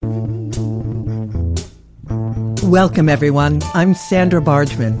Welcome, everyone. I'm Sandra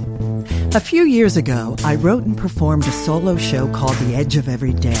Bargman. A few years ago, I wrote and performed a solo show called The Edge of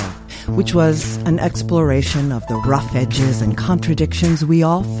Every Day, which was an exploration of the rough edges and contradictions we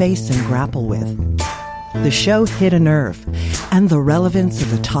all face and grapple with. The show hit a nerve, and the relevance of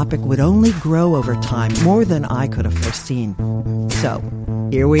the topic would only grow over time, more than I could have foreseen. So,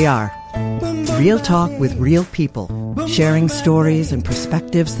 here we are. Real talk with real people, sharing stories and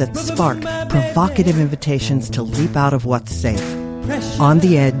perspectives that spark provocative invitations to leap out of what's safe, on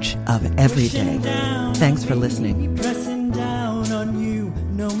the edge of every day. Thanks for listening.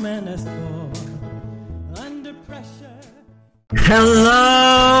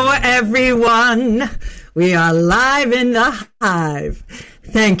 Hello, everyone. We are live in the hive.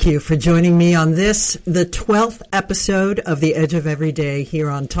 Thank you for joining me on this, the 12th episode of The Edge of Every Day here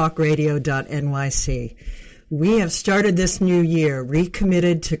on talkradio.nyc. We have started this new year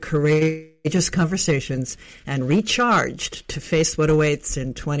recommitted to courageous conversations and recharged to face what awaits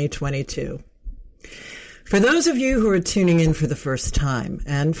in 2022. For those of you who are tuning in for the first time,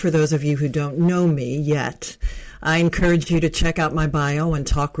 and for those of you who don't know me yet, I encourage you to check out my bio on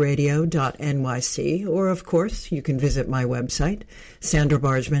talkradio.nyc, or of course, you can visit my website,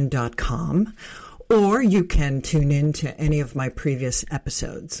 sandrabargman.com, or you can tune in to any of my previous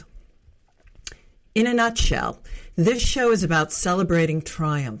episodes. In a nutshell, this show is about celebrating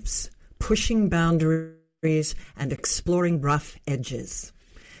triumphs, pushing boundaries, and exploring rough edges.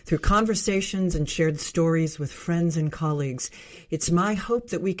 Through conversations and shared stories with friends and colleagues, it's my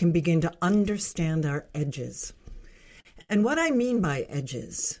hope that we can begin to understand our edges. And what I mean by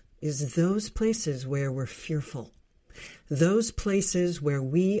edges is those places where we're fearful, those places where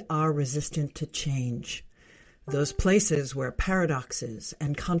we are resistant to change, those places where paradoxes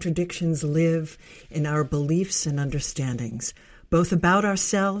and contradictions live in our beliefs and understandings, both about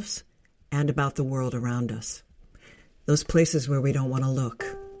ourselves and about the world around us, those places where we don't want to look.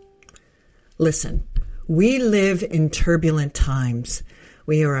 Listen, we live in turbulent times.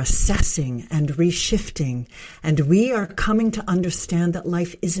 We are assessing and reshifting, and we are coming to understand that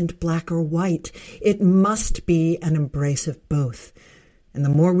life isn't black or white. It must be an embrace of both. And the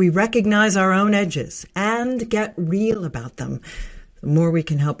more we recognize our own edges and get real about them, the more we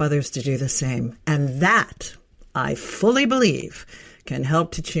can help others to do the same. And that, I fully believe, can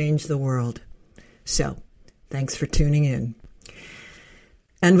help to change the world. So, thanks for tuning in.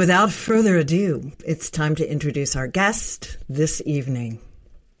 And without further ado, it's time to introduce our guest this evening.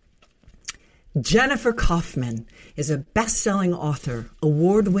 Jennifer Kauffman is a best-selling author,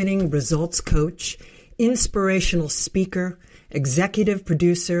 award-winning results coach, inspirational speaker, executive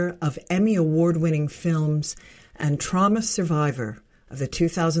producer of Emmy award-winning films, and trauma survivor of the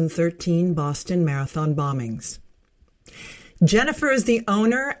 2013 Boston Marathon bombings. Jennifer is the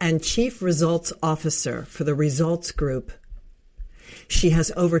owner and chief results officer for the Results Group. She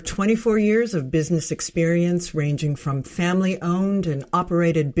has over 24 years of business experience ranging from family-owned and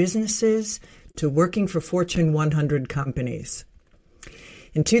operated businesses to working for Fortune 100 companies.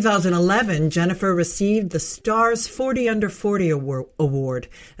 In 2011, Jennifer received the Stars 40 Under 40 Award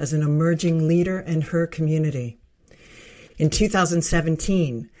as an emerging leader in her community. In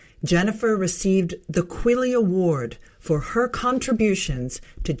 2017, Jennifer received the Quilly Award for her contributions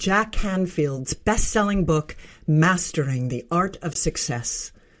to Jack Canfield's best-selling book, Mastering the Art of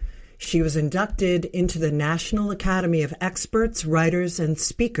Success. She was inducted into the National Academy of Experts, Writers, and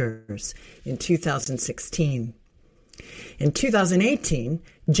Speakers in 2016. In 2018,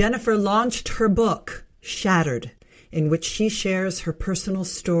 Jennifer launched her book, Shattered, in which she shares her personal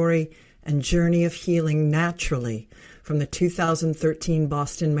story and journey of healing naturally from the 2013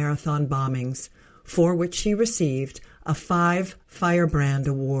 Boston Marathon bombings, for which she received a 5 Firebrand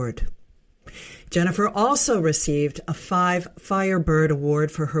Award. Jennifer also received a 5 Firebird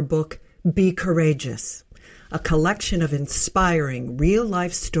Award for her book, Be Courageous, a collection of inspiring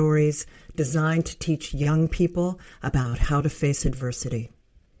real-life stories designed to teach young people about how to face adversity.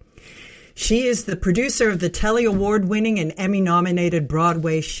 She is the producer of the Telly Award-winning and Emmy-nominated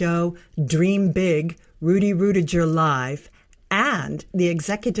Broadway show Dream Big, Rudy Rudiger Live, and the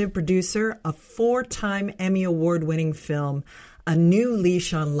executive producer of 4-time Emmy Award-winning film A New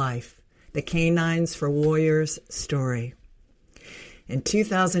Leash on Life, The Canines for Warriors story. In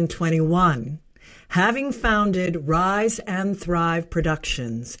 2021, having founded Rise and Thrive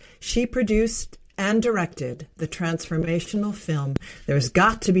Productions, she produced and directed the transformational film There's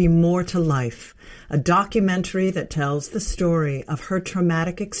Got to Be More to Life, a documentary that tells the story of her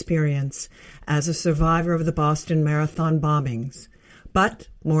traumatic experience as a survivor of the Boston Marathon bombings, but,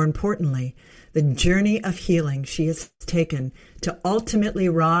 more importantly, the journey of healing she has taken to ultimately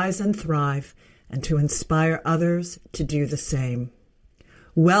rise and thrive and to inspire others to do the same.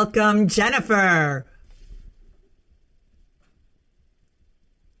 Welcome, Jennifer.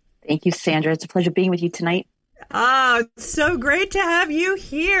 Thank you, Sandra. It's a pleasure being with you tonight. It's so great to have you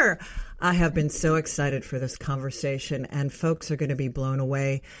here. I have been so excited for this conversation, and folks are going to be blown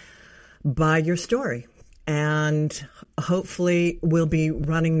away by your story. And hopefully we'll be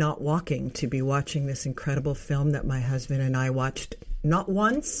running, not walking, to be watching this incredible film that my husband and I watched not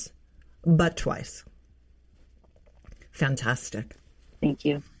once, but twice. Fantastic. Thank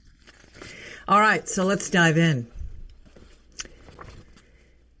you. All right, so let's dive in.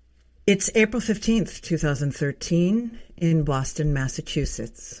 It's April 15th, 2013, in Boston,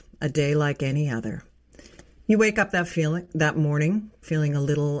 Massachusetts, a day like any other. You wake up that morning feeling a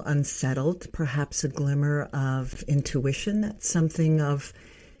little unsettled, perhaps a glimmer of intuition that something of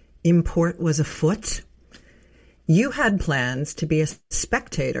import was afoot. You had plans to be a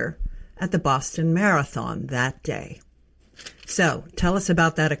spectator at the Boston Marathon that day. So tell us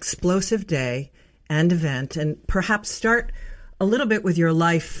about that explosive day and event, and perhaps start a little bit with your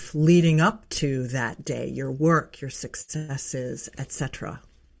life leading up to that day, your work, your successes, etc.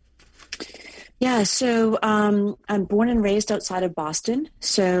 Yeah, so I'm born and raised outside of Boston.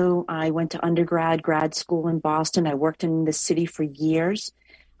 So I went to grad school in Boston. I worked in the city for years.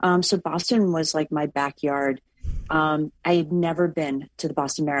 So Boston was like my backyard. I had never been to the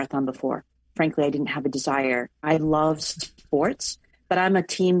Boston Marathon before. Frankly, I didn't have a desire. I love sports, but I'm a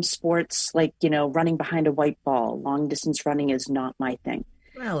team sports, running behind a white ball. Long distance running is not my thing.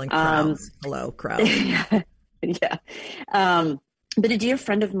 Well, and crowds. Hello, crowds. Yeah. But a dear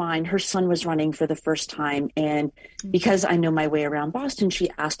friend of mine, her son was running for the first time. And because I know my way around Boston, she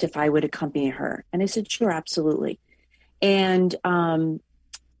asked if I would accompany her. And I said, sure, absolutely. And when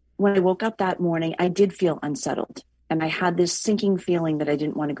I woke up that morning, I did feel unsettled. And I had this sinking feeling that I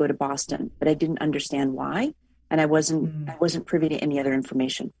didn't want to go to Boston, but I didn't understand why. And I wasn't privy to any other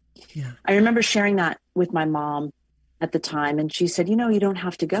information. Yeah. I remember sharing that with my mom at the time. And she said, you don't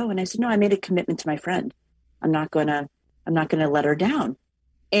have to go. And I said, no, I made a commitment to my friend. I'm not going to let her down.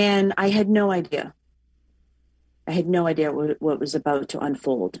 And I had no idea. What was about to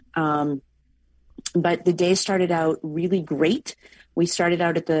unfold. But the day started out really great. We started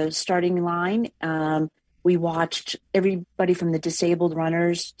out at the starting line. We watched everybody from the disabled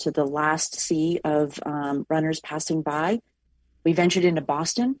runners to the last sea of runners passing by. We ventured into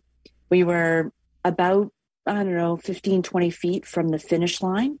Boston. We were about, 15, 20 feet from the finish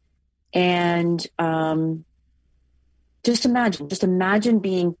line. And just imagine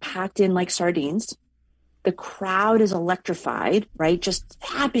being packed in like sardines. The crowd is electrified, right? Just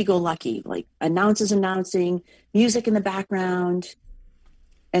happy-go-lucky, like announcers announcing, music in the background.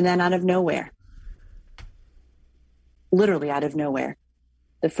 And then out of nowhere, literally out of nowhere,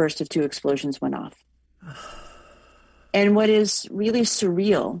 the first of two explosions went off. And what is really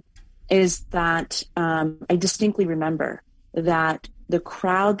surreal is that I distinctly remember that the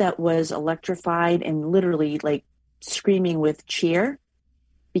crowd that was electrified and literally like screaming with cheer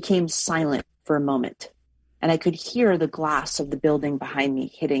became silent for a moment. And I could hear the glass of the building behind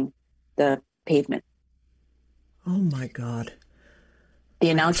me hitting the pavement. Oh my God. The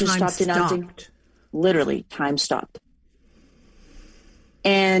announcer stopped announcing. Literally, time stopped.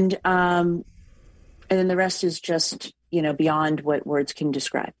 And then the rest is just, beyond what words can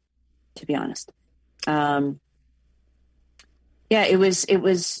describe, to be honest. It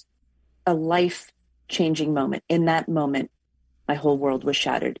was a life-changing moment. In that moment, my whole world was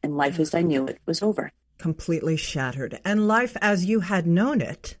shattered, and life as I knew it was over. Completely shattered. And life as you had known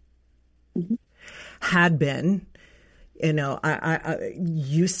it had been,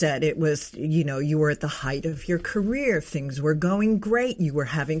 you said it was, you were at the height of your career. Things were going great. You were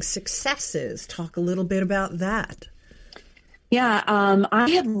having successes. Talk a little bit about that. Yeah, I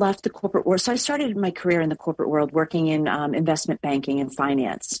had left the corporate world. So I started my career in the corporate world working in investment banking and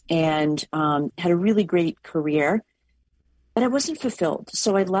finance, and had a really great career, but I wasn't fulfilled.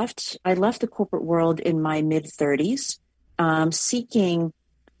 So I left the corporate world in my mid-30s, seeking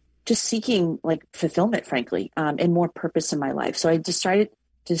like fulfillment, frankly, and more purpose in my life. So I decided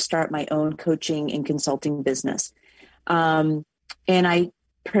to start my own coaching and consulting business. And I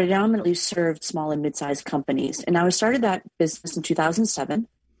predominantly served small and mid-sized companies. And I started that business in 2007,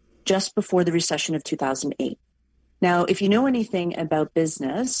 just before the recession of 2008. Now, if you know anything about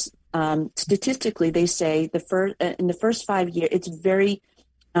business, statistically, they say in the first 5 years, it's very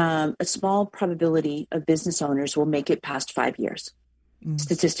a small probability of business owners will make it past 5 years,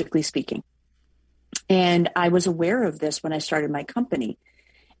 statistically speaking. And I was aware of this when I started my company.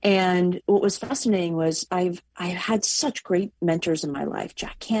 And what was fascinating was I've had such great mentors in my life: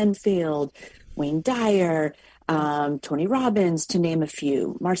 Jack Canfield, Wayne Dyer, Tony Robbins, to name a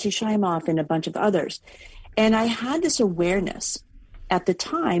few, Marcy Shimoff, and a bunch of others. And I had this awareness at the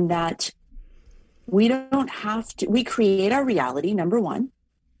time that we don't have to, we create our reality, number one.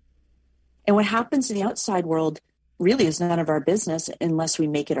 And what happens in the outside world really is none of our business unless we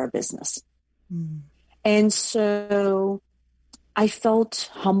make it our business. Mm. And so I felt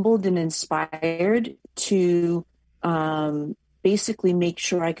humbled and inspired to basically make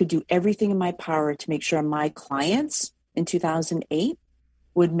sure I could do everything in my power to make sure my clients in 2008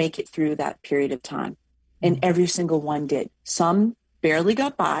 would make it through that period of time. And every single one did. Some barely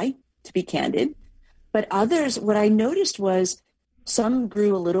got by, to be candid. But others, what I noticed was some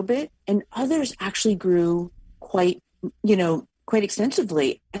grew a little bit and others actually grew quite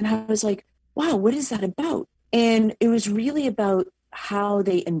extensively. And I was like, wow, what is that about? And it was really about how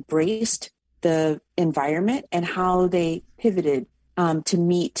they embraced the environment and how they pivoted to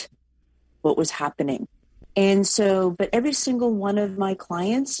meet what was happening. And so, but every single one of my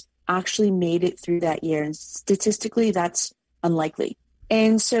clients actually made it through that year. And statistically, that's unlikely.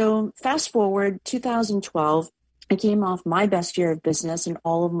 And so fast forward 2012, I came off my best year of business and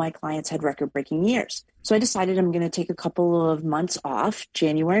all of my clients had record-breaking years. So I decided I'm going to take a couple of months off,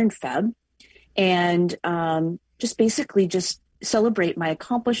 January and Feb, and just celebrate my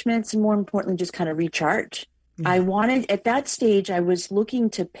accomplishments and, more importantly, just kind of recharge. Mm-hmm. At that stage, I was looking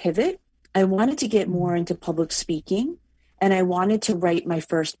to pivot. I wanted to get more into public speaking, and I wanted to write my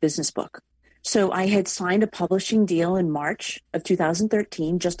first business book. So I had signed a publishing deal in March of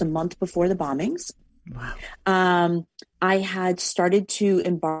 2013, just a month before the bombings. Wow. I had started to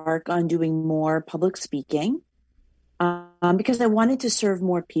embark on doing more public speaking because I wanted to serve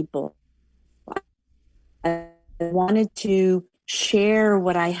more people. I wanted to share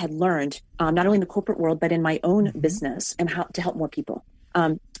what I had learned, not only in the corporate world, but in my own business, and how to help more people.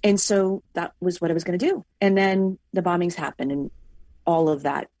 And so that was what I was going to do. And then the bombings happened, and all of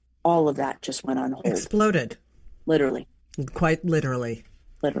that just went on hold. Exploded. Literally. Quite literally.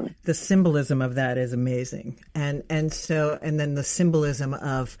 Literally. The symbolism of that is amazing. And then the symbolism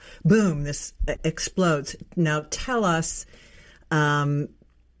of, boom, this explodes. Now tell us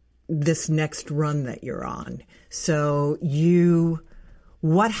this next run that you're on. So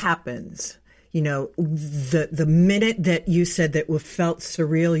what happens? You know, the minute that you said that it felt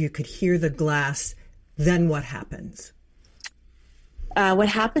surreal, you could hear the glass, then what happens? What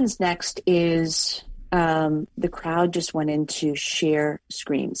happens next is the crowd just went into sheer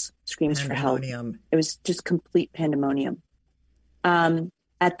screams for help. It was just complete pandemonium.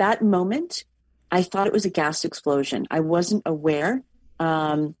 At that moment, I thought it was a gas explosion. I wasn't aware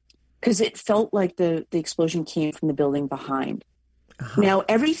because it felt like the explosion came from the building behind. Uh-huh. Now,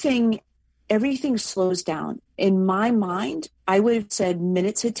 everything slows down. In my mind, I would have said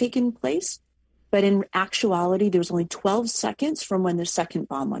minutes had taken place. But in actuality, there was only 12 seconds from when the second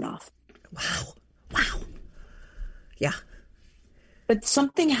bomb went off. Wow. Yeah. But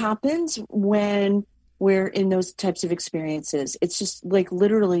something happens when we're in those types of experiences. It's just like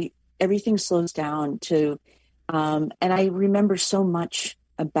literally everything slows down to, and I remember so much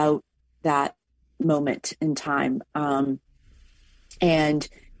about that moment in time. And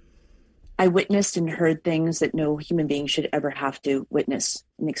I witnessed and heard things that no human being should ever have to witness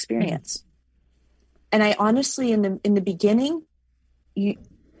and experience. Mm-hmm. And I honestly, in the beginning,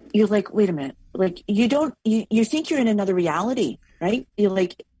 you're like, wait a minute, like you think you're in another reality, right? You're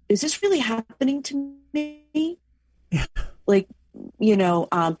like, is this really happening to me? Yeah. Like,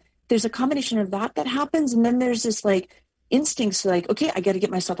 there's a combination of that happens. And then there's this like instincts like, okay, I got to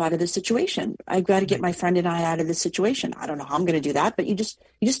get myself out of this situation. I got to get my friend and I out of this situation. I don't know how I'm going to do that, but you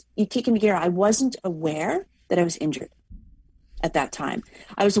kick into gear. I wasn't aware that I was injured at that time.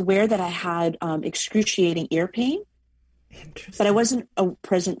 I was aware that I had excruciating ear pain, but I wasn't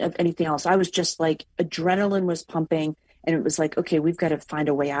present of anything else. I was just like, adrenaline was pumping, and it was like, okay, we've got to find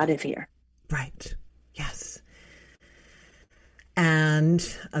a way out of here. Right. Yes. And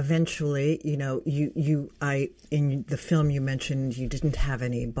eventually, in the film you mentioned you didn't have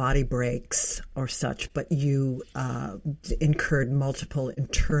any body breaks or such, but you incurred multiple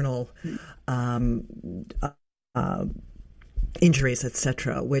internal injuries,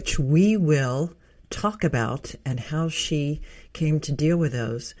 etc., which we will talk about and how she came to deal with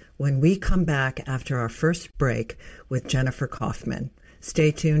those when we come back after our first break with Jennifer Kauffman.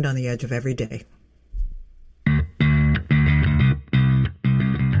 Stay tuned on The Edge of Every Day.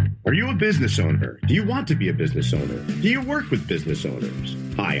 Are you a business owner? Do you want to be a business owner? Do you work with business owners?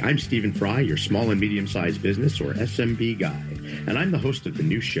 Hi, I'm Stephen Fry, your small and medium-sized business or SMB guy, and I'm the host of the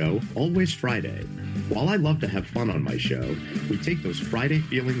new show, Always Friday. While I love to have fun on my show, we take those Friday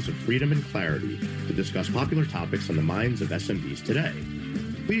feelings of freedom and clarity to discuss popular topics on the minds of SMBs today.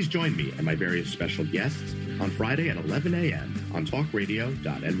 Please join me and my various special guests on Friday at 11 a.m. on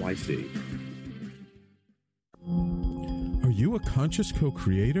talkradio.nyc. Are you a conscious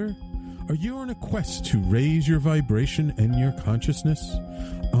co-creator? Are you on a quest to raise your vibration and your consciousness?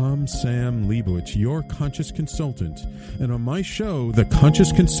 I'm Sam Leibowitz, your conscious consultant, and on my show, The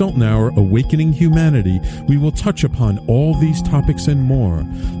Conscious Consultant Hour, Awakening Humanity, we will touch upon all these topics and more.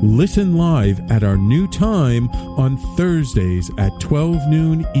 Listen live at our new time on Thursdays at 12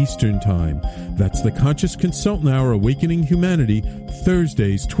 noon Eastern Time. That's The Conscious Consultant Hour, Awakening Humanity,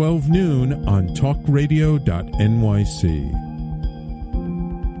 Thursdays 12 noon on talkradio.nyc.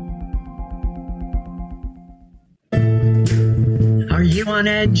 Are you on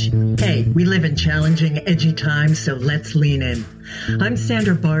edge? Hey, we live in challenging, edgy times, so let's lean in. I'm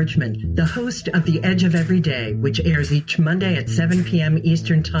Sandra Bargman, the host of The Edge of Every Day, which airs each Monday at 7 p.m.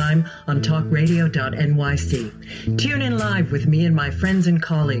 Eastern Time on talkradio.nyc. Tune in live with me and my friends and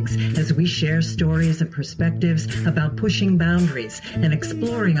colleagues as we share stories and perspectives about pushing boundaries and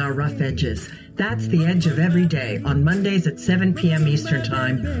exploring our rough edges. That's The Edge of Every Day on Mondays at 7 p.m. Eastern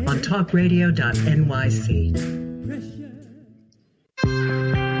Time on talkradio.nyc.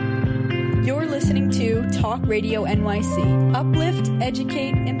 You're listening to Talk Radio NYC. Uplift,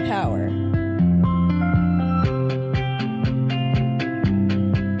 educate, empower.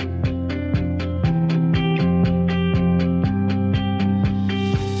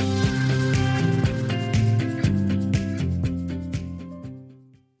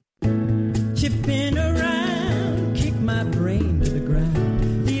 Chipping around, kick my brain to the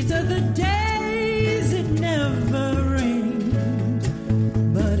ground. These are the days it never rains,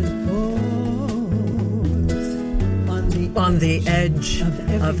 but it pours on the edge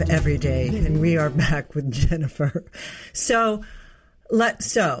of every day. And we are back with Jennifer. So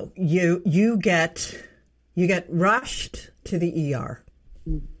you get rushed to the ER.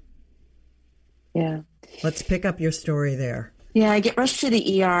 Yeah. Let's pick up your story there. Yeah, I get rushed to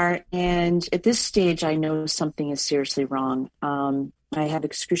the ER, and at this stage, I know something is seriously wrong. I have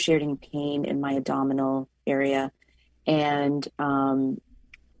excruciating pain in my abdominal area, and I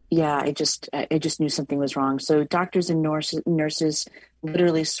just knew something was wrong. So doctors and nurses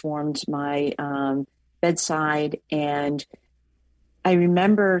literally swarmed my bedside, and I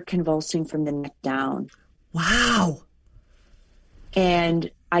remember convulsing from the neck down. Wow!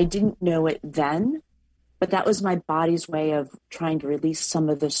 And I didn't know it then. But that was my body's way of trying to release some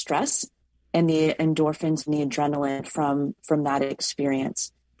of the stress and the endorphins and the adrenaline from that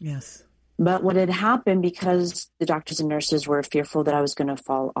experience. Yes. But what had happened, because the doctors and nurses were fearful that I was going to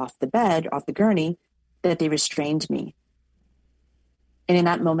fall off the bed, off the gurney, that they restrained me. And in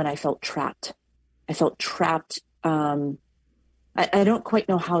that moment, I felt trapped. I don't quite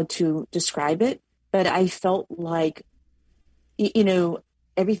know how to describe it, but I felt like,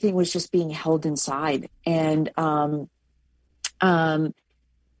 everything was just being held inside. And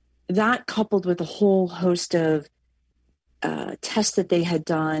that, coupled with a whole host of tests that they had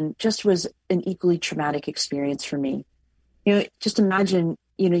done, just was an equally traumatic experience for me. Just imagine,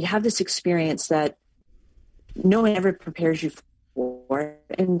 you have this experience that no one ever prepares you for.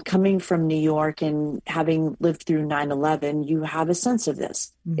 And coming from New York and having lived through 9/11, you have a sense of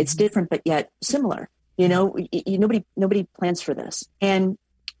this. Mm-hmm. It's different, but yet similar. Nobody plans for this. And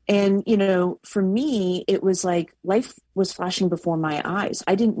for me, it was like life was flashing before my eyes.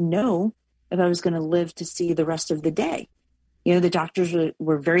 I didn't know if I was going to live to see the rest of the day. The doctors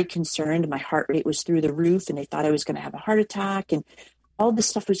were very concerned. My heart rate was through the roof, and they thought I was going to have a heart attack. And all this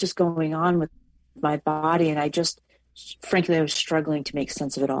stuff was just going on with my body. And I was struggling to make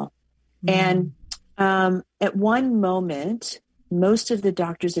sense of it all. Mm. And at one moment, most of the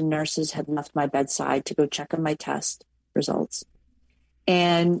doctors and nurses had left my bedside to go check on my test results.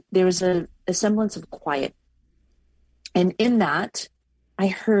 And there was a semblance of quiet. And in that, I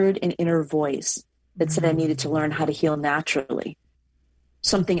heard an inner voice that said I needed to learn how to heal naturally,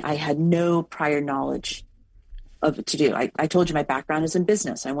 something I had no prior knowledge of to do. I told you my background is in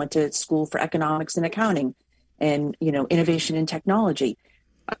business. I went to school for economics and accounting and, innovation and technology.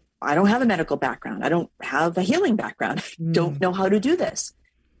 I don't have a medical background. I don't have a healing background. Don't know how to do this.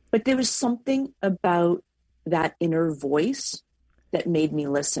 But there was something about that inner voice that made me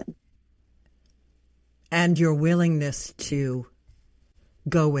listen. And your willingness to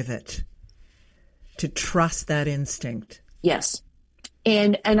go with it, to trust that instinct. Yes.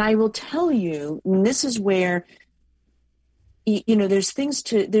 And I will tell you, and this is where, there's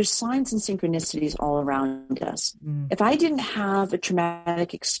signs and synchronicities all around us. If I didn't have a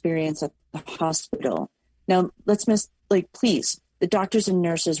traumatic experience at the hospital, now please, the doctors and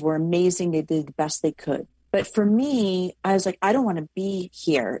nurses were amazing. They did the best they could. But for me, I was like, I don't want to be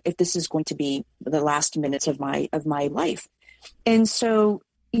here if this is going to be the last minutes of my life. And so,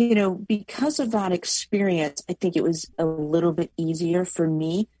 because of that experience, I think it was a little bit easier for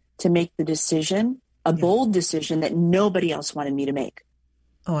me to make the decision, a bold decision that nobody else wanted me to make.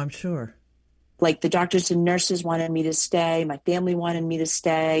 Oh, I'm sure. Like the doctors and nurses wanted me to stay. My family wanted me to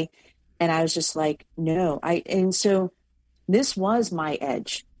stay. And I was just like, no. And so this was my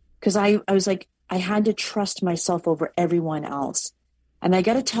edge, because I was like, I had to trust myself over everyone else. And I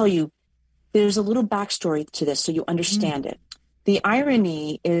got to tell you, there's a little backstory to this so you understand it. The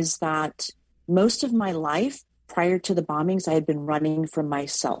irony is that most of my life prior to the bombings, I had been running from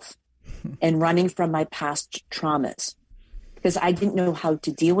myself and running from my past traumas because I didn't know how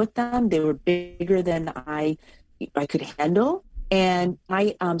to deal with them. They were bigger than I could handle. And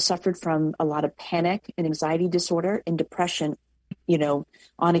I suffered from a lot of panic and anxiety disorder and depression,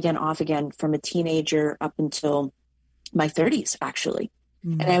 on again, off again, from a teenager up until my 30s, actually.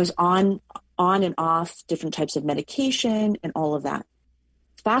 And I was on and off different types of medication and all of that.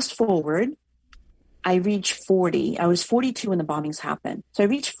 Fast forward, I reached 40. I was 42 when the bombings happened. So I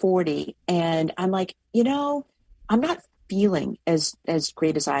reached 40 and I'm like, I'm not feeling as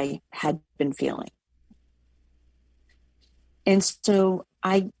great as I had been feeling. And so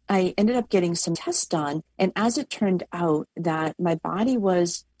I ended up getting some tests done. And as it turned out that my body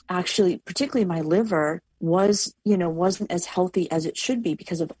was actually, particularly my liver, wasn't as healthy as it should be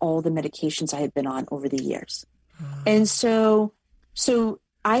because of all the medications I had been on over the years. And so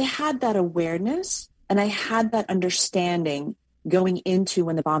I had that awareness and I had that understanding going into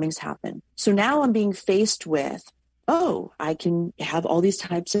when the bombings happened. So now I'm being faced with, I can have all these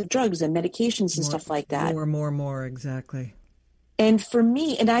types of drugs and medications and stuff like that. More, exactly. And for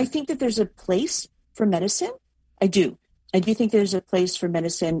me, and I think that there's a place for medicine. I do think there's a place for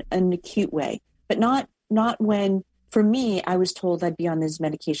medicine in an acute way, but not when, for me, I was told I'd be on these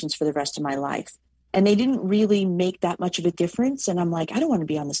medications for the rest of my life. And they didn't really make that much of a difference. And I'm like, I don't want to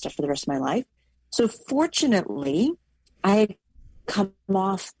be on this stuff for the rest of my life. So fortunately, I had come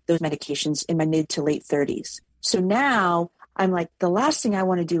off those medications in my mid to late 30s. So now I'm like, the last thing I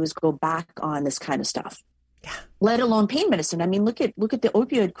want to do is go back on this kind of stuff, let alone pain medicine. I mean, look at the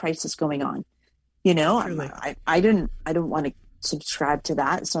opioid crisis going on. I don't want to subscribe to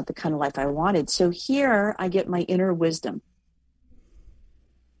that. It's not the kind of life I wanted. So here I get my inner wisdom.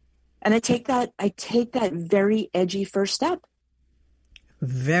 And I take that very edgy first step.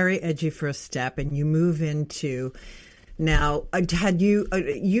 Very edgy first step. And you move into, now,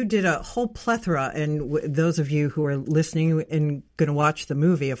 you did a whole plethora, and those of you who are listening and going to watch the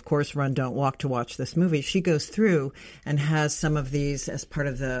movie, of course, Run, Don't Walk to watch this movie. She goes through and has some of these as part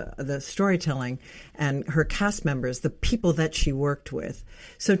of the storytelling, and her cast members, the people that she worked with.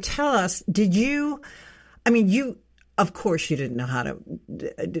 So tell us, of course, you didn't know how to.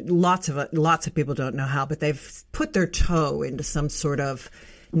 Lots of people don't know how, but they've put their toe into some sort of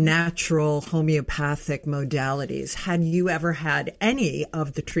natural homeopathic modalities. Had you ever had any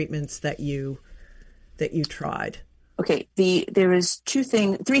of the treatments that you tried? Okay, there was three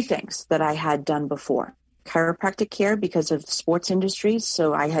things that I had done before. Chiropractic care because of sports industry.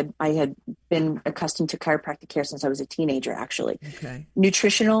 So I had been accustomed to chiropractic care since I was a teenager, actually. Okay.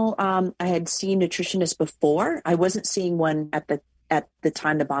 Nutritional, I had seen nutritionists before. I wasn't seeing one at the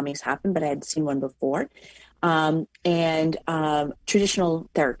time the bombings happened, but I had seen one before. And traditional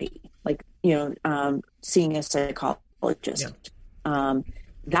therapy, like, seeing a psychologist. Yeah.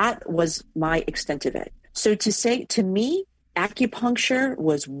 That was my extent of it. So to me, acupuncture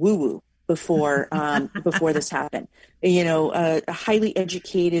was woo-woo before this happened. A highly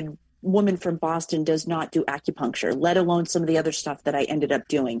educated woman from Boston does not do acupuncture, let alone some of the other stuff that I ended up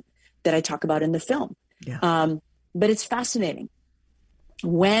doing that I talk about in the film. Yeah. But it's fascinating.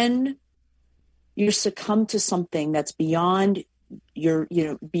 When you succumb to something that's beyond your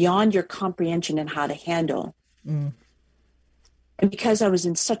comprehension and how to handle. And because I was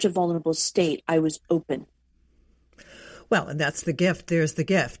in such a vulnerable state, I was open. Well, and that's the gift. There's the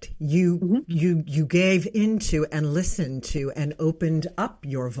gift. You gave into and listened to and opened up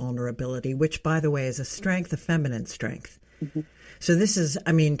your vulnerability, which, by the way, is a strength, a feminine strength. Mm-hmm. So this is,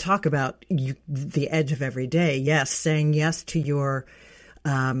 talk about the edge of every day. Yes, saying yes to your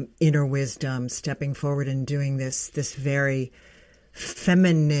inner wisdom, stepping forward and doing this very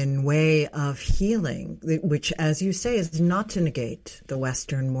feminine way of healing, which, as you say, is not to negate the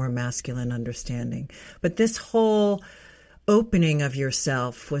Western, more masculine understanding. But this whole opening of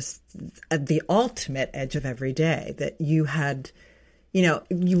yourself was at the ultimate edge of every day that you had,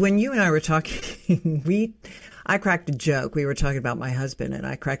 when you and I were talking, I cracked a joke. We were talking about my husband, and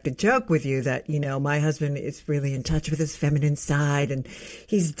I cracked a joke with you that, my husband is really in touch with his feminine side, and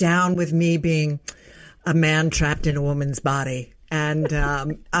he's down with me being a man trapped in a woman's body. And,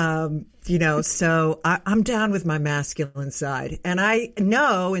 so I'm down with my masculine side. And I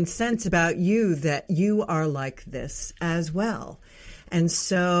know and sense about you that you are like this as well. And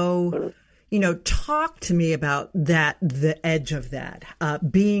so, talk to me about that, the edge of that,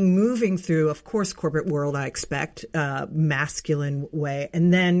 moving through, of course, corporate world, I expect, masculine way,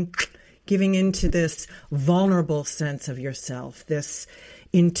 and then giving into this vulnerable sense of yourself, this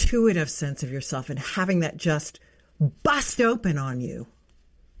intuitive sense of yourself, and having that just bust open on you.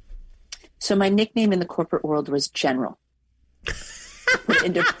 So my nickname in the corporate world was General.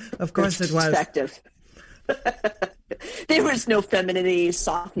 Of course it was. There was no femininity,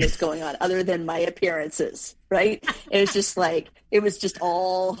 softness going on other than my appearances, right? It was just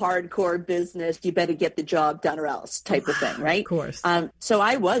all hardcore business. You better get the job done or else type of thing, right? Of course. So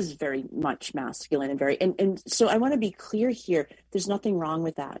I was very much masculine and so I want to be clear here. There's nothing wrong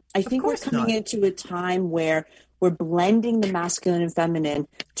with that. I think we're coming into a time where we're blending the masculine and feminine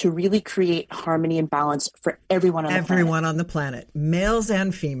to really create harmony and balance for everyone on the planet. Everyone on the planet, males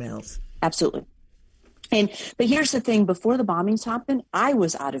and females. Absolutely. But here's the thing, before the bombings happened, I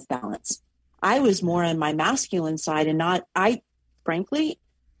was out of balance. I was more on my masculine side and frankly,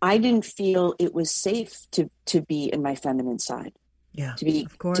 I didn't feel it was safe to be in my feminine side. Yeah, to be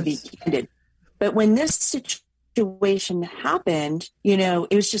candid. But when this situation happened,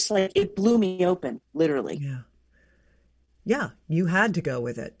 it was just like, it blew me open, literally. Yeah. Yeah, you had to go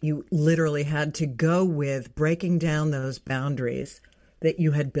with it. You literally had to go with breaking down those boundaries that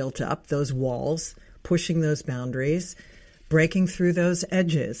you had built up, those walls, pushing those boundaries, breaking through those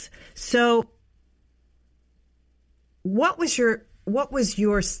edges. So what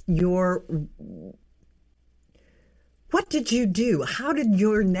did you do? How did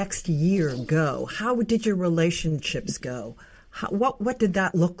your next year go? How did your relationships go? What did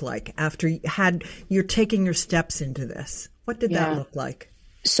that look like after you're taking your steps into this? What did that look like?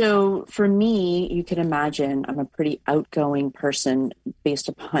 So for me, you can imagine I'm a pretty outgoing person based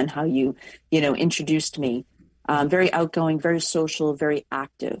upon how you introduced me. Very outgoing, very social, very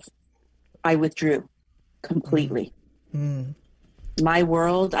active. I withdrew completely. Mm. My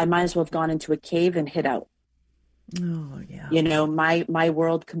world, I might as well have gone into a cave and hid out. Oh, yeah. My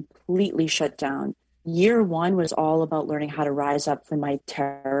world completely shut down. Year one was all about learning how to rise up from my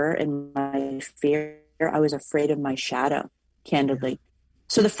terror and my fear. I was afraid of my shadow, candidly.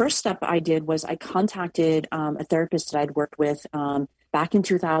 So the first step I did was I contacted a therapist that I'd worked with back in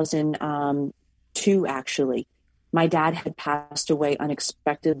 2002, actually. My dad had passed away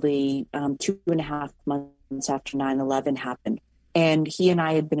unexpectedly 2.5 months after 9/11 happened. And he and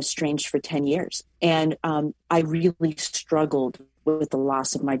I had been estranged for 10 years. And I really struggled with the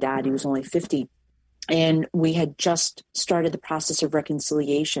loss of my dad. He was only 50. And we had just started the process of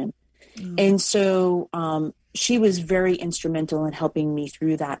reconciliation. Mm. And so she was very instrumental in helping me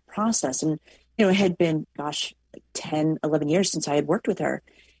through that process. And, it had been, 10, 11 years since I had worked with her.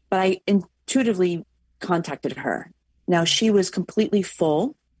 But I intuitively contacted her. Now, she was completely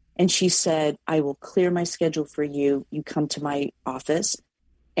full. And she said, I will clear my schedule for you. You come to my office.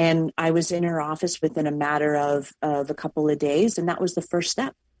 And I was in her office within a matter of a couple of days. And that was the first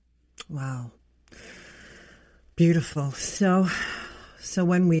step. Wow. Beautiful. So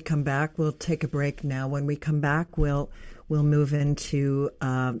when we come back, we'll take a break now. When we come back, we'll move into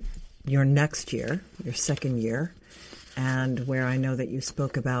your next year, your second year, and where I know that you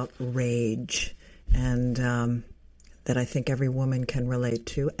spoke about rage and that I think every woman can relate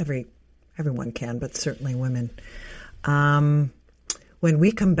to. Everyone can, but certainly women. When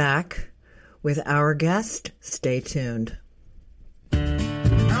we come back with our guest, stay tuned.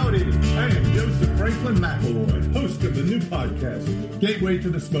 Howdy, I am Joseph Franklin McElroy, host of the new podcast, Gateway to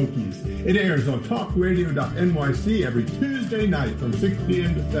the Smokies. It airs on talkradio.nyc every Tuesday night from 6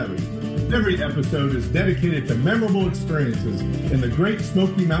 p.m. to 7. Every episode is dedicated to memorable experiences in the Great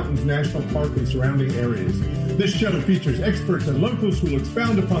Smoky Mountains National Park and surrounding areas. This show features experts and locals who will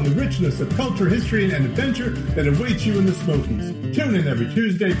expound upon the richness of culture, history, and adventure that awaits you in the Smokies. Tune in every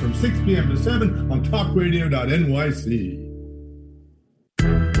Tuesday from 6 p.m. to 7 on talkradio.nyc.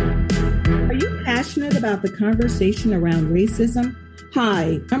 Are you passionate about the conversation around racism?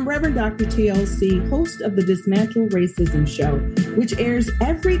 Hi, I'm Reverend Dr. TLC, host of the Dismantle Racism Show, which airs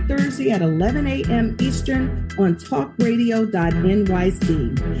every Thursday at 11 a.m. Eastern on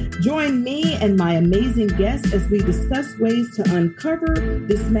talkradio.nyc. Join me and my amazing guests as we discuss ways to uncover,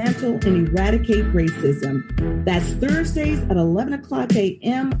 dismantle, and eradicate racism. That's Thursdays at 11 o'clock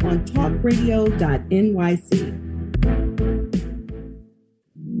a.m. on talkradio.nyc.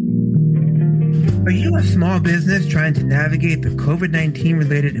 Are you a small business trying to navigate the COVID-19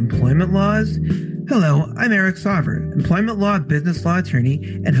 related employment laws? Hello, I'm Eric Sauver, employment law business law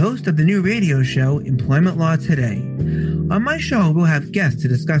attorney and host of the new radio show, Employment Law Today. On my show, we'll have guests to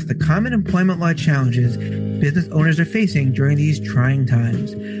discuss the common employment law challenges business owners are facing during these trying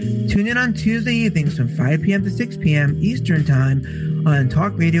times. Tune in on Tuesday evenings from 5 p.m. to 6 p.m. Eastern Time on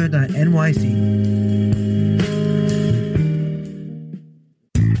talkradio.nyc.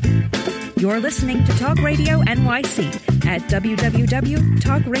 You're listening to Talk Radio NYC at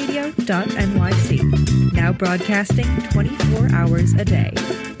www.talkradio.nyc. Now broadcasting 24 hours a day.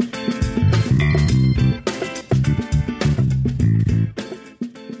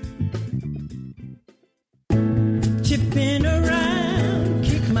 Chipping around,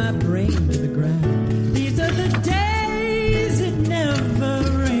 kick my brain to the ground. These are the days it never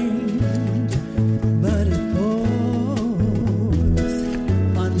rained, but it pours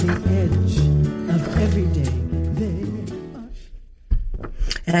on the edge of every day.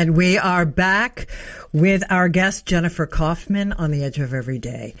 And we are back with our guest, Jennifer Kauffman, on the edge of every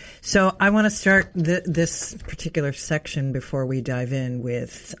day. So I want to start this particular section before we dive in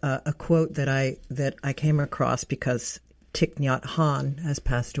with a quote that I came across because Thich Nhat Hanh has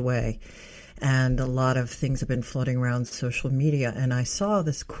passed away. And a lot of things have been floating around social media. And I saw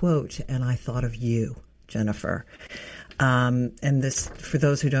this quote and I thought of you, Jennifer. And this, for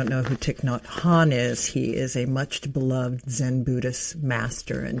those who don't know who Thich Nhat Hanh is, he is a much beloved Zen Buddhist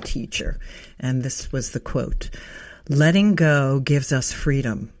master and teacher. And this was the quote: "Letting go gives us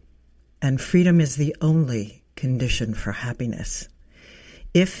freedom, and freedom is the only condition for happiness.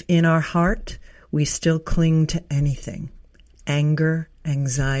 If in our heart we still cling to anything, anger,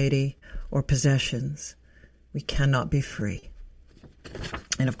 anxiety, or possessions, we cannot be free."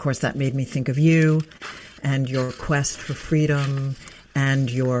 And of course, that made me think of you and your quest for freedom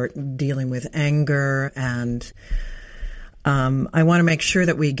and your dealing with anger. And I want to make sure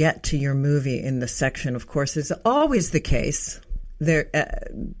that we get to your movie in the section. Of course, it's always the case.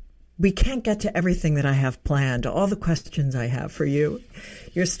 We can't get to everything that I have planned, all the questions I have for you.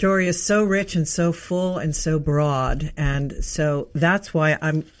 Your story is so rich and so full and so broad. And so that's why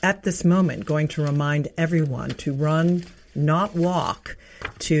I'm at this moment going to remind everyone to run, not walk,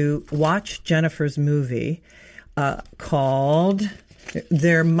 to watch Jennifer's movie called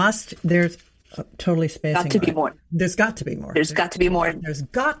There's totally spacing. Got to be more. There's got to be more. There's got to be more. There's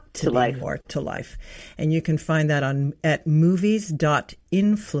got to be more to life. And you can find that at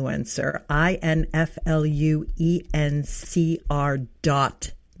movies.influencer,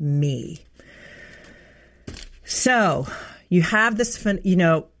 influencer.me. So you have this,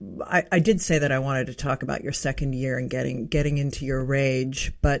 I did say that I wanted to talk about your second year and getting into your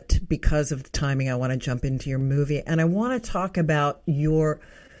rage, but because of the timing, I want to jump into your movie. And I want to talk about your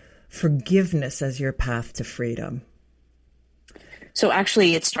forgiveness as your path to freedom. So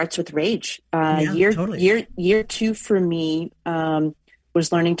actually, it starts with rage. Totally. Year two for me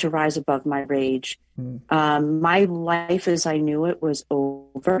was learning to rise above my rage. My life as I knew it was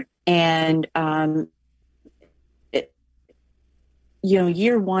over. And,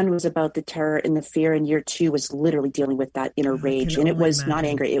 year one was about the terror and the fear, and year two was literally dealing with that inner rage. And it was not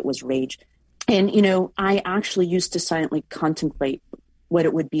anger, it was rage. And, I actually used to silently contemplate what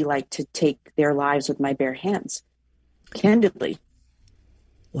it would be like to take their lives with my bare hands, candidly.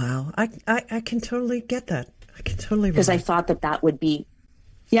 Wow. I can totally get that. I can totally. Because I thought that would be,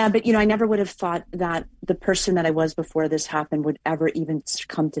 but, I never would have thought that the person that I was before this happened would ever even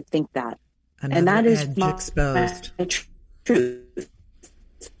come to think that. And that is my truth.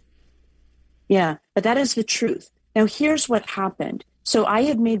 Yeah, but that is the truth. Now, here's what happened. So I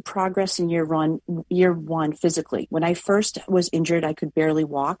had made progress in year one physically. When I first was injured, I could barely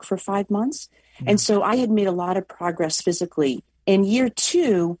walk for 5 months. And so I had made a lot of progress physically. In year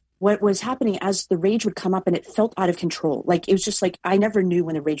two, what was happening as the rage would come up and it felt out of control. Like, it was just like, I never knew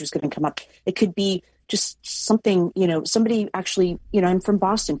when the rage was going to come up. It could be just something, somebody actually, I'm from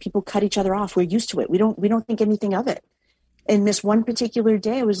Boston. People cut each other off. We're used to it. We don't think anything of it. And this one particular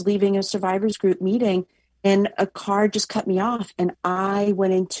day, I was leaving a survivors group meeting and a car just cut me off and I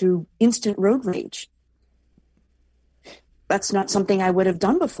went into instant road rage. That's not something I would have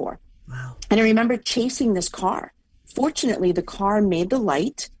done before. Wow. And I remember chasing this car. Fortunately, the car made the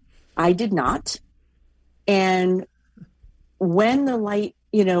light. I did not. And when the light,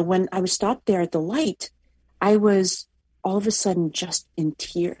 when I was stopped there at the light, I was all of a sudden just in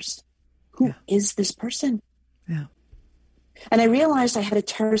tears. Who is this person? Yeah. And I realized I had a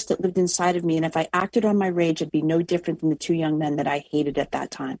terrorist that lived inside of me. And if I acted on my rage, I'd be no different than the two young men that I hated at that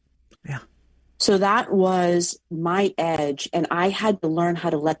time. Yeah. So that was my edge. And I had to learn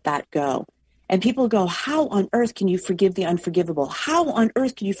how to let that go. And people go, how on earth can you forgive the unforgivable? How on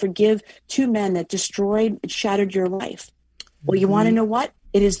earth can you forgive two men that destroyed and shattered your life? Well, you want to know what?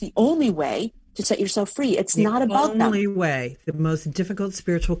 It is the only way to set yourself free. It's not about them. The only way. The most difficult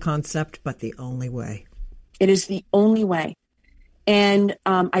spiritual concept, but the only way. It is the only way. And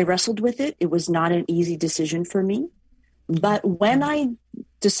I wrestled with it. It was not an easy decision for me. But when I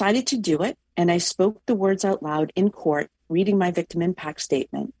decided to do it, and I spoke the words out loud in court, reading my victim impact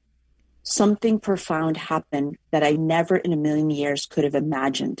statement, something profound happened that I never in a million years could have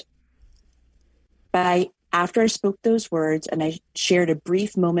imagined. But after I spoke those words and I shared a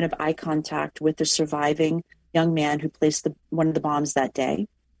brief moment of eye contact with the surviving young man who placed one of the bombs that day.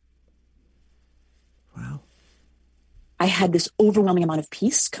 Wow. I had this overwhelming amount of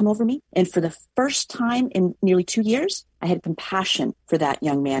peace come over me. And for the first time in nearly 2 years, I had compassion for that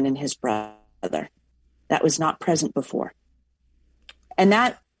young man and his brother. That was not present before. And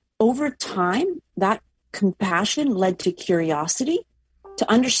that over time, that compassion led to curiosity to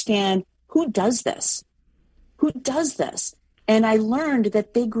understand who does this? Who does this? And I learned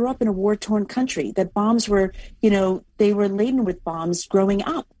that they grew up in a war-torn country, that bombs were, they were laden with bombs growing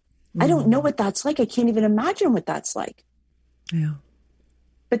up. I don't know what that's like. I can't even imagine what that's like. Yeah.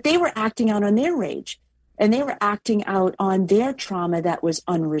 But they were acting out on their rage, and they were acting out on their trauma that was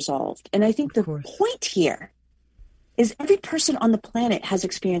unresolved. And I think the point here is every person on the planet has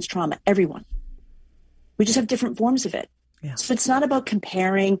experienced trauma, everyone. We just have different forms of it. Yeah. So it's not about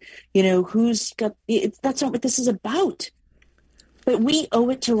comparing, who's got, that's not what this is about. But we owe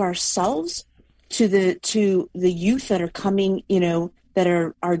it to ourselves, to the youth that are coming, that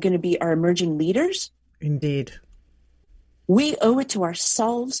are going to be our emerging leaders. Indeed. We owe it to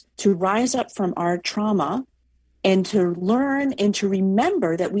ourselves to rise up from our trauma and to learn and to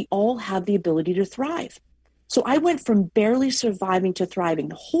remember that we all have the ability to thrive. So I went from barely surviving to thriving.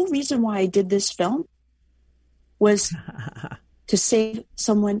 The whole reason why I did this film was to save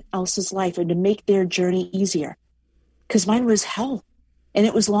someone else's life and to make their journey easier, because mine was hell and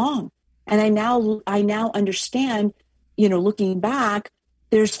it was long. And I now understand, looking back,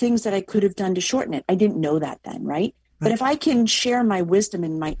 there's things that I could have done to shorten it. I didn't know that then, right? But if I can share my wisdom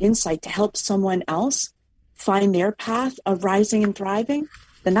and my insight to help someone else find their path of rising and thriving,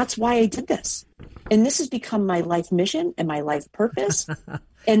 then that's why I did this. And this has become my life mission and my life purpose.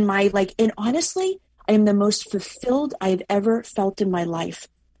 And and honestly, I am the most fulfilled I've ever felt in my life.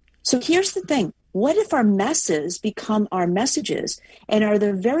 So here's the thing. What if our messes become our messages and are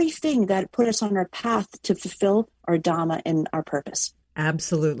the very thing that put us on our path to fulfill our Dhamma and our purpose?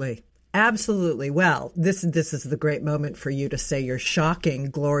 Absolutely. Absolutely. Well, this is the great moment for you to say your shocking,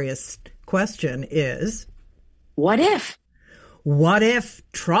 glorious question is, what if? What if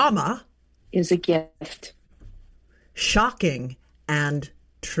trauma is a gift? Shocking and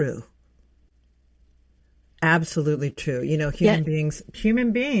true. Absolutely true.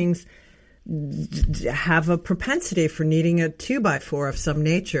 Human beings have a propensity for needing a 2x4 of some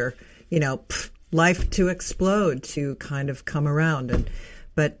nature, life to explode, to kind of come around.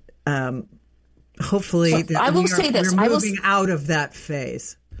 But hopefully we're moving out of that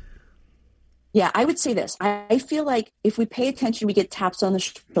phase. Yeah, I would say this. I feel like if we pay attention, we get taps on the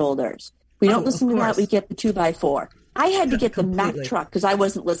shoulders. We don't listen to that, we get the 2x4. I had to get the Mack truck because I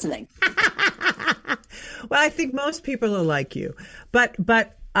wasn't listening. Well, I think most people are like you, but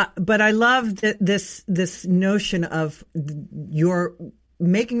I love this notion of your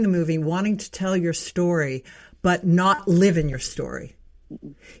making the movie, wanting to tell your story, but not live in your story.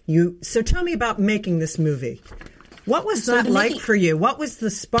 So tell me about making this movie. What was that like for you? What was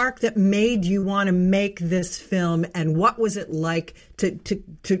the spark that made you want to make this film, and what was it like to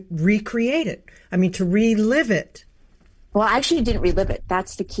recreate it? I mean, to relive it. Well, I actually didn't relive it.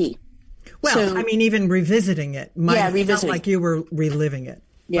 That's the key. Well, even revisiting it might have felt like you were reliving it.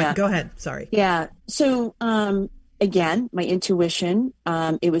 Yeah. But go ahead. Sorry. Yeah. So, again, my intuition,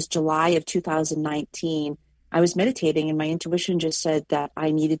 it was July of 2019. I was meditating and my intuition just said that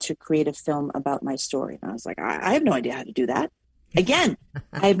I needed to create a film about my story. And I was like, I have no idea how to do that. Again,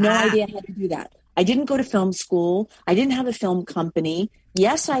 I have no idea how to do that. I didn't go to film school. I didn't have a film company.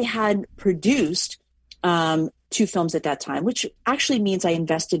 Yes, I had produced 2 films at that time, which actually means I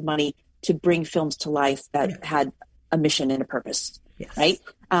invested money to bring films to life that had a mission and a purpose. Yes. Right?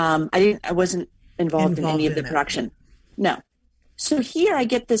 I wasn't involved in any of the production. No. So here I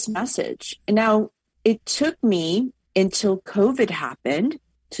get this message. And now it took me until COVID happened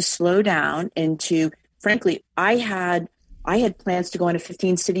to slow down and to, frankly, I had plans to go on a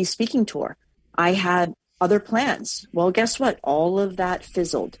 15-city speaking tour. I had other plans. Well, guess what? All of that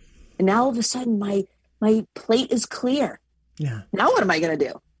fizzled. And now all of a sudden my plate is clear. Yeah. Now what am I going to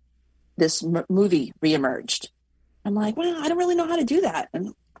do? This movie reemerged. I'm like, well, I don't really know how to do that.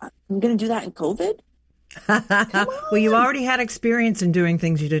 And I'm going to do that in COVID? Well, you already had experience in doing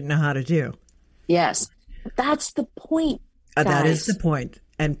things you didn't know how to do. Yes. That's the point. That is the point.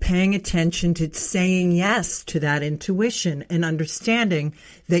 And paying attention to saying yes to that intuition and understanding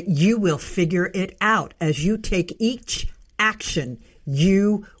that you will figure it out. As you take each action,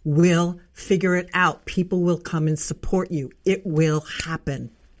 you will figure it out. People will come and support you. It will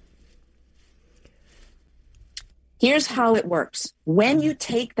happen. Here's how it works. When you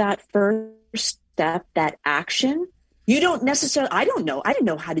take that first step, that action, you don't necessarily, I didn't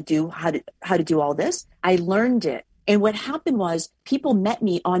know how to do all this. I learned it. And what happened was people met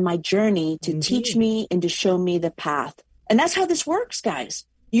me on my journey to teach me and to show me the path. And that's how this works, guys.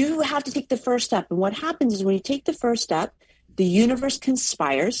 You have to take the first step. And what happens is when you take the first step, the universe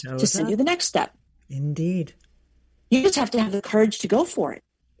conspires to send you the next step. Indeed. You just have to have the courage to go for it.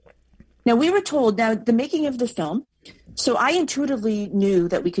 Now, we were told, the making of the film, so I intuitively knew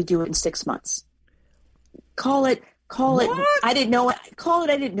that we could do it in 6 months. Call it. I didn't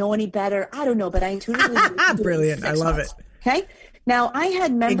know any better. I don't know, but I intuitively knew. Brilliant. I love it. Okay. Now, I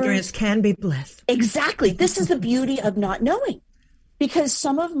had members. Ignorance can be bliss. Exactly. This is the beauty of not knowing, because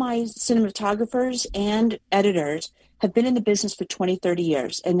some of my cinematographers and editors have been in the business for 20, 30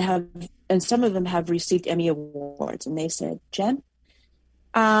 years and some of them have received Emmy Awards. And they said, Jen,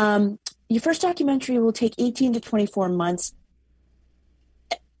 your first documentary will take 18 to 24 months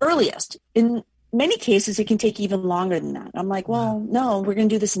earliest. In many cases, it can take even longer than that. I'm like, well, no, we're going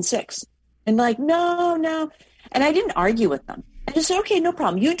to do this in 6. And like, no. And I didn't argue with them. I just said, okay, no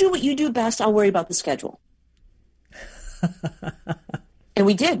problem. You do what you do best. I'll worry about the schedule. And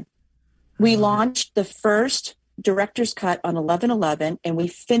we did. We launched the first director's cut on 11/11, and we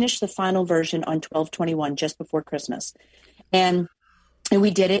finished the final version on 12/21, just before Christmas. And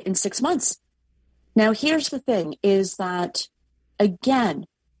we did it in 6 months. Now, here's the thing is that, again,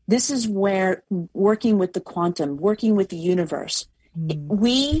 this is where working with the quantum, working with the universe,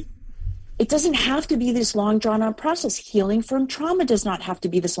 it doesn't have to be this long drawn out process. Healing from trauma does not have to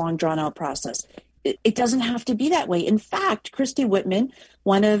be this long drawn out process. It doesn't have to be that way. In fact, Christy Whitman,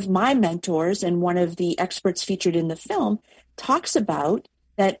 one of my mentors and one of the experts featured in the film, talks about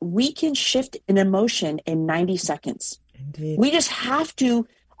that we can shift an emotion in 90 seconds. Indeed. We just have to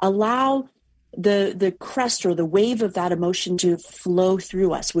allow the crest or the wave of that emotion to flow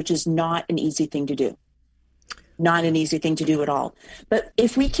through us, which is not an easy thing to do. Not an easy thing to do at all. But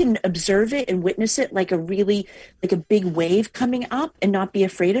if we can observe it and witness it like a big wave coming up and not be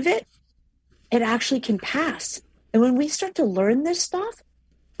afraid of it, it actually can pass. And when we start to learn this stuff,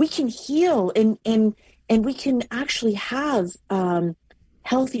 we can heal and we can actually have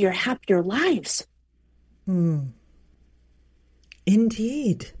healthier, happier lives.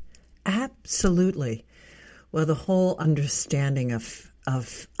 Indeed. Absolutely. Well, the whole understanding of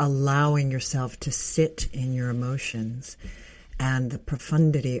allowing yourself to sit in your emotions and the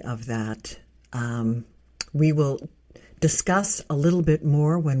profundity of that, we will discuss a little bit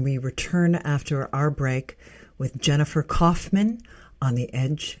more when we return after our break with Jennifer Kauffman on the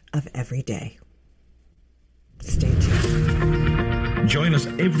Edge of Every Day. Stay tuned. Join us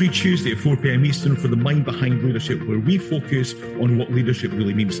every Tuesday at 4 p.m. Eastern for the Mind Behind Leadership, where we focus on what leadership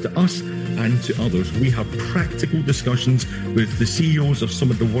really means to us and to others. We have practical discussions with the CEOs of some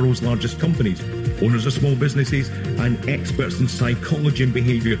of the world's largest companies, owners of small businesses, and experts in psychology and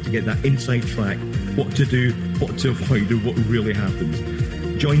behavior to get that inside track, what to do, what to avoid, and what really happens.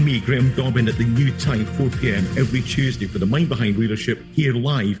 Join me, Graham Dobbin, at the new time, 4 p.m. every Tuesday for the Mind Behind Leadership, here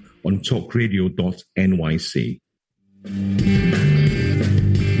live on talkradio.nyc.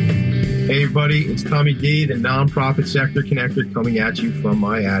 Hey everybody, it's Tommy D, the Nonprofit Sector Connector, coming at you from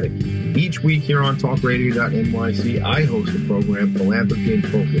my attic. Each week here on talkradio.nyc, I host the program Philanthropy in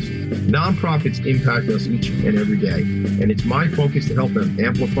Focus. Nonprofits impact us each and every day, and it's my focus to help them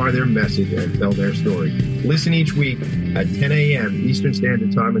amplify their message and tell their story. Listen each week at 10 a.m. Eastern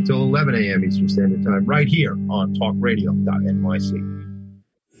Standard Time until 11 a.m. Eastern Standard Time, right here on talkradio.nyc.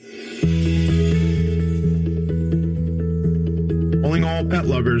 Calling all pet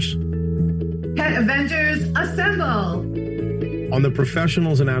lovers. Pet Avengers, assemble! On the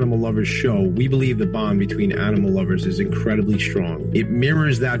Professionals and Animal Lovers show, we believe the bond between animal lovers is incredibly strong. It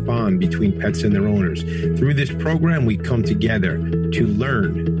mirrors that bond between pets and their owners. Through this program, we come together to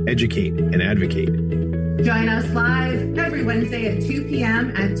learn, educate, and advocate. Join us live every Wednesday at 2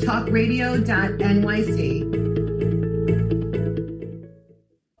 p.m. at talkradio.nyc.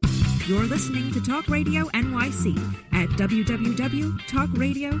 You're listening to Talk Radio NYC at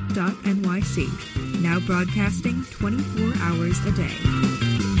www.talkradio.nyc. Now broadcasting 24 hours a day.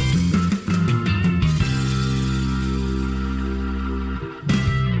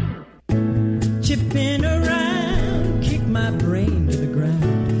 Chipping around, kick my brain to the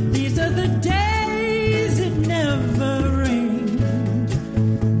ground. These are the days it never rained,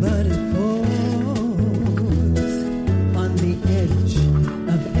 but it pours on the edge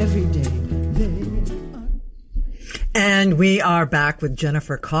of every day. And we are back with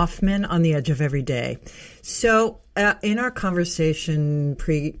Jennifer Kauffman on the edge of every day. So in our conversation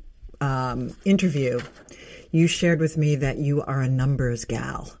pre-interview, you shared with me that you are a numbers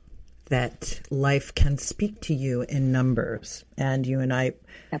gal, that life can speak to you in numbers. And you and I,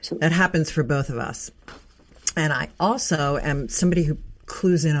 absolutely, that happens for both of us. And I also am somebody who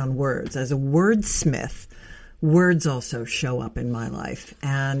clues in on words. As a wordsmith, words also show up in my life.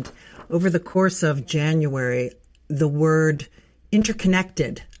 And over the course of January, the word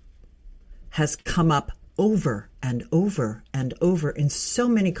interconnected has come up over and over and over in so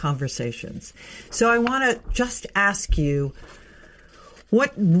many conversations. So I want to just ask you,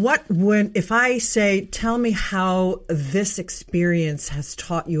 if I say, tell me how this experience has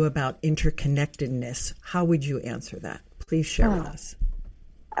taught you about interconnectedness, how would you answer that? Please share with us.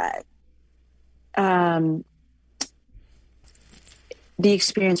 The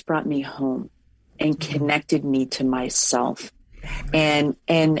experience brought me home and connected me to myself, and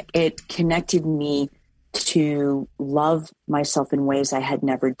it connected me to love myself in ways I had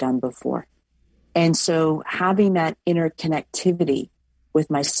never done before. And so having that interconnectivity with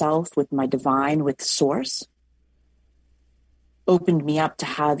myself, with my divine, with source, opened me up to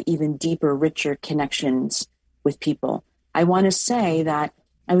have even deeper, richer connections with people. I want to say that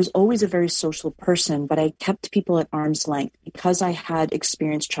I was always a very social person, but I kept people at arm's length because I had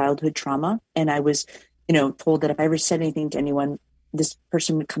experienced childhood trauma. And I was, told that if I ever said anything to anyone, this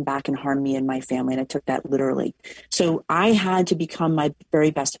person would come back and harm me and my family. And I took that literally. So I had to become my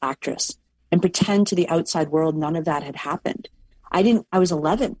very best actress and pretend to the outside world none of that had happened. I was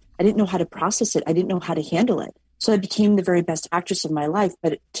 11. I didn't know how to process it. I didn't know how to handle it. So I became the very best actress of my life.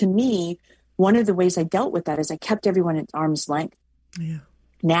 But to me, one of the ways I dealt with that is I kept everyone at arm's length. Yeah.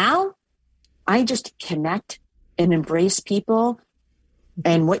 Now I just connect and embrace people,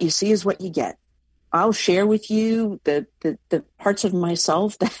 and what you see is what you get. I'll share with you the parts of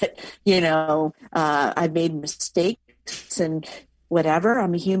myself that, I've made mistakes and whatever.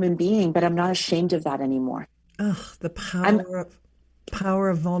 I'm a human being, but I'm not ashamed of that anymore. Oh, the power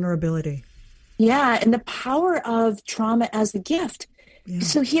of vulnerability. Yeah. And the power of trauma as the gift. Yeah.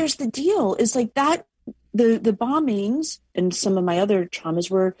 So here's the deal is like that. The bombings and some of my other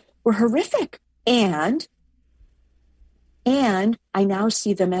traumas were horrific. And I now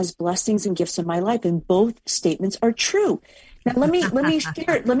see them as blessings and gifts in my life. And both statements are true. Now let me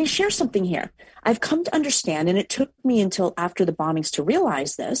share something here. I've come to understand, and it took me until after the bombings to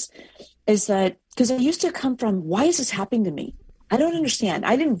realize this, is that because I used to come from, why is this happening to me? I don't understand.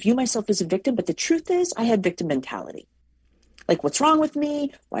 I didn't view myself as a victim, but the truth is I had victim mentality. Like, what's wrong with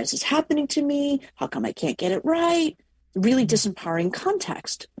me? Why is this happening to me? How come I can't get it right? Really disempowering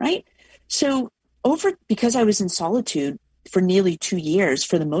context, right? So because I was in solitude for nearly 2 years,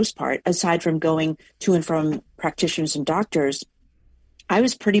 for the most part, aside from going to and from practitioners and doctors, I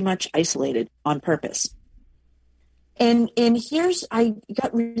was pretty much isolated on purpose. And I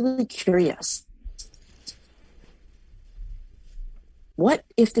got really curious. What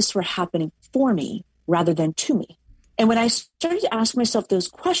if this were happening for me rather than to me? And when I started to ask myself those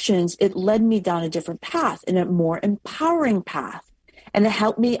questions, it led me down a different path, and a more empowering path. And it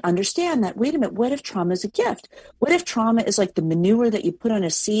helped me understand that, wait a minute, what if trauma is a gift? What if trauma is like the manure that you put on a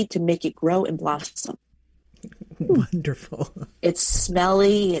seed to make it grow and blossom? Wonderful. It's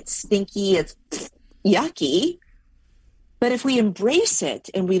smelly, it's stinky, it's yucky. But if we embrace it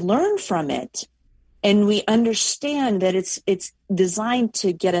and we learn from it and we understand that it's designed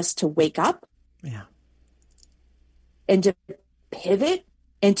to get us to wake up, yeah, and to pivot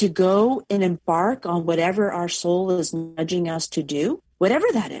and to go and embark on whatever our soul is nudging us to do, whatever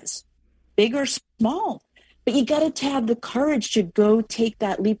that is, big or small. But you got to have the courage to go take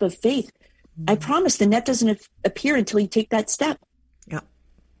that leap of faith. I promise the net doesn't appear until you take that step. Yeah.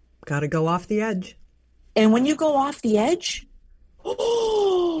 Got to go off the edge. And when you go off the edge,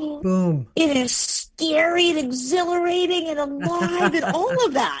 Boom. It is scary and exhilarating and alive and all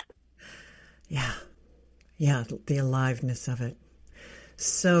of that. Yeah. Yeah, the aliveness of it.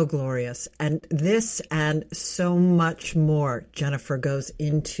 So glorious. And this and so much more Jennifer goes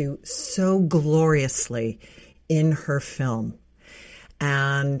into so gloriously in her film.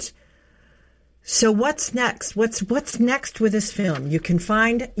 And so what's next? What's next with this film? You can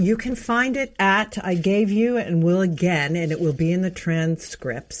find it at, I gave you and will again, and it will be in the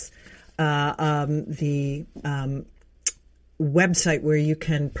transcripts, the website where you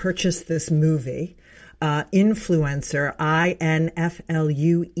can purchase this movie. Influencer,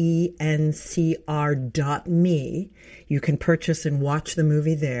 influencer.me. You can purchase and watch the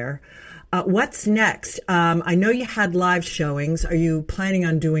movie there. What's next? I know you had live showings. Are you planning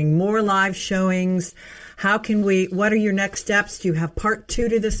on doing more live showings? What are your next steps? Do you have part 2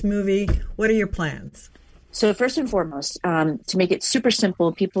 to this movie? What are your plans? So first and foremost, to make it super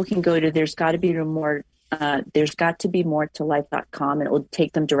simple, people can go to there's got to be more to life.com, and it will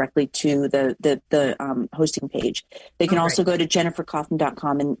take them directly to the hosting page. They can also go to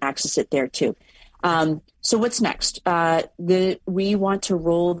jenniferkauffman.com and access it there too. So what's next? We want to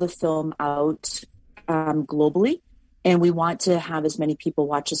roll the film out globally, and we want to have as many people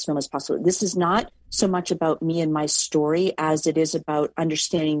watch this film as possible. This is not so much about me and my story as it is about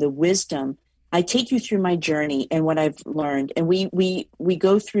understanding the wisdom. I take you through my journey and what I've learned. And we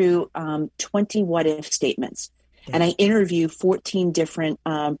go through 20 what-if statements. Yeah. And I interview 14 different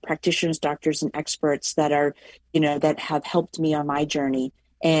practitioners, doctors, and experts that are, that have helped me on my journey.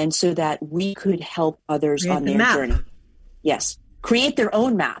 And so that we could help others on their journey. Yes. Create their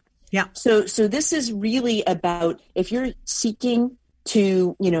own map. Yeah. So this is really about, if you're seeking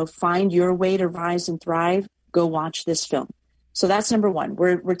to, find your way to rise and thrive, go watch this film. So that's number one.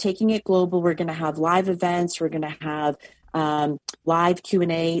 We're taking it global. We're going to have live events. We're going to have live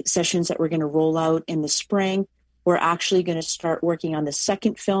Q&A sessions that we're going to roll out in the spring. We're actually going to start working on the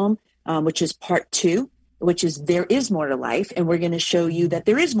second film, which is part 2, which is There Is More to Life. And we're going to show you that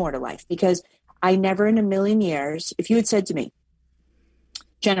there is more to life, because I never in a million years, if you had said to me,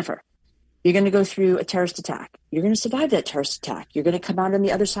 Jennifer, you're going to go through a terrorist attack. You're going to survive that terrorist attack. You're going to come out on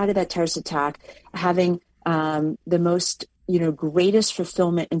the other side of that terrorist attack having the most greatest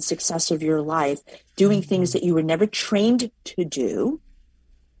fulfillment and success of your life, doing things that you were never trained to do,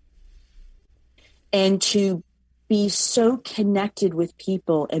 and to be so connected with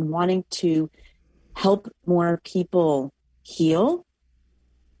people and wanting to help more people heal.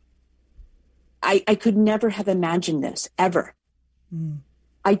 I could never have imagined this, ever. Mm.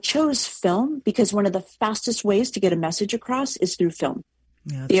 I chose film because one of the fastest ways to get a message across is through film.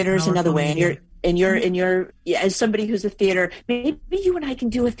 Yeah, theater is another way. And you're as somebody who's a theater, maybe you and I can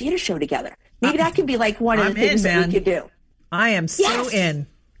do a theater show together. Maybe that can be like one of the things that we could do. I am so in.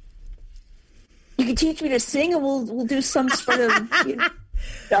 You can teach me to sing, and we'll do some sort of.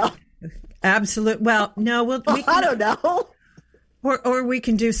 No. Absolute. Well, no, I don't know. Or we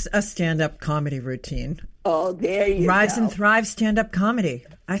can do a stand-up comedy routine. Oh, there you go. Rise and Thrive stand-up comedy.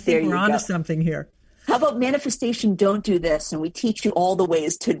 I think we're onto something here. How about manifestation? Don't do this, and we teach you all the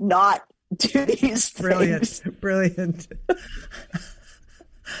ways to not do these things. Brilliant.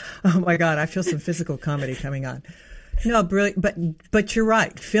 Oh my God, I feel some physical comedy coming on. No, brilliant. But you're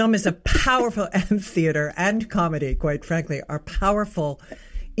right. Film is a powerful, and theater and comedy, quite frankly, are powerful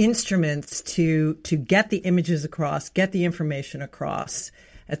instruments to get the images across, get the information across,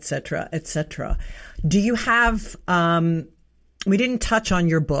 et cetera, et cetera. Do you have, we didn't touch on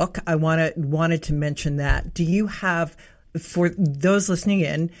your book. I wanted to mention that. Do you have, for those listening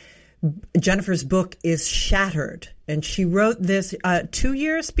in, Jennifer's book is Shattered, and she wrote this 2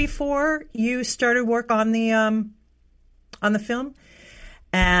 years before you started work on the film,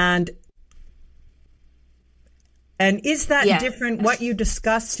 and is that different? What you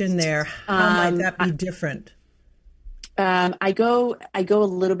discussed in there, how might that be different? I go a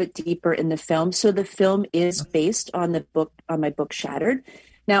little bit deeper in the film. So the film is based on my book Shattered.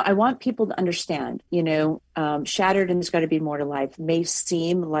 Now, I want people to understand, Shattered and There's Got to Be More to Life may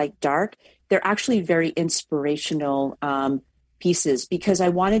seem like dark. They're actually very inspirational pieces, because I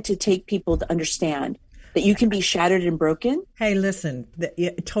wanted to take people to understand that you can be shattered and broken. Hey, listen,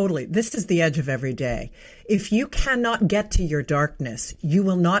 totally. This is the edge of every day. If you cannot get to your darkness, you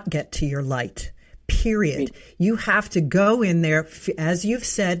will not get to your light. Period. You have to go in there, as you've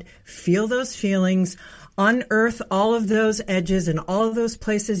said, feel those feelings, unearth all of those edges and all of those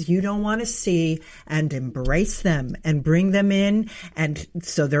places you don't want to see, and embrace them and bring them in. And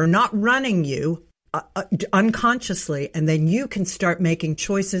so they're not running you unconsciously. And then you can start making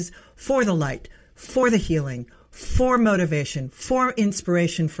choices for the light, for the healing, for motivation, for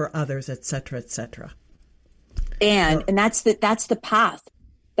inspiration for others, etc., etc. And that's the path.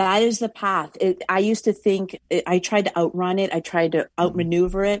 That is the path. I used to think I tried to outrun it. I tried to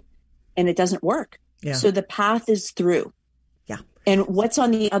outmaneuver it, and it doesn't work. Yeah. So the path is through. Yeah. And what's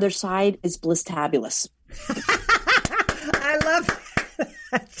on the other side is bliss-tabulous. I love that.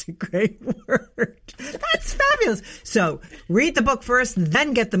 That's a great word. That's fabulous. So read the book first,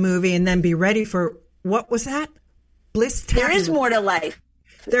 then get the movie, and then be ready for, what was that? Bliss-tabulous. There is more to life.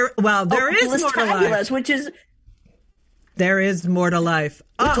 There is more to life. There is more to life.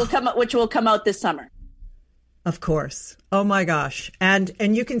 Which will come out this summer. Of course. Oh my gosh. And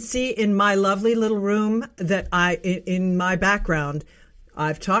you can see in my lovely little room that in my background,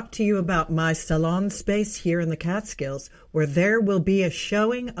 I've talked to you about my salon space here in the Catskills, where there will be a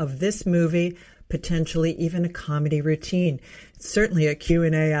showing of this movie, potentially even a comedy routine. Certainly a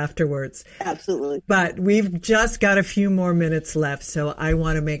Q&A afterwards. Absolutely. But we've just got a few more minutes left, so I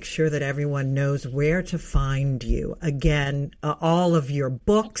want to make sure that everyone knows where to find you. Again, all of your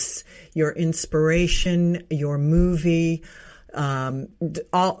books, your inspiration, your movie,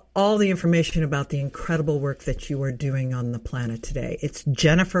 all the information about the incredible work that you are doing on the planet today. It's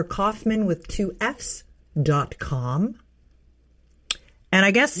Jennifer Kauffman with 2Fs.com. And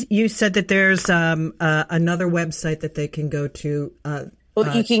I guess you said that there's another website that they can go to.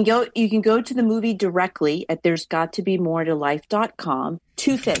 You can go to the movie directly at there'sgottobemore2life.com.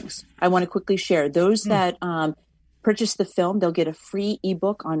 Two things I want to quickly share. Those that purchase the film, they'll get a free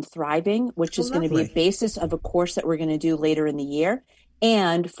ebook on thriving, which is going to be a basis of a course that we're going to do later in the year.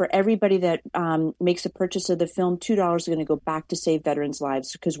 And for everybody that makes a purchase of the film, $2 is going to go back to save veterans'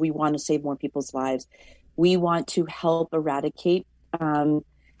 lives, because we want to save more people's lives. We want to help eradicate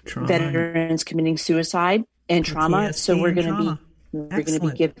veterans committing suicide and trauma. PTSD, so we're going to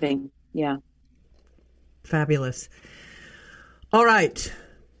be giving. Yeah. Fabulous. All right.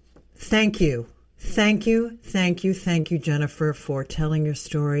 Thank you. Thank you, Jennifer, for telling your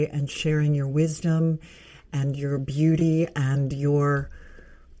story and sharing your wisdom and your beauty and your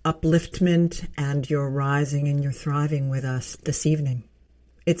upliftment and your rising and your thriving with us this evening.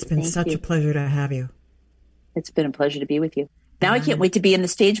 It's been such a pleasure to have you. It's been a pleasure to be with you. Now I can't wait to be in the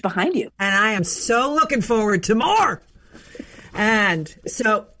stage behind you. And I am so looking forward to more. And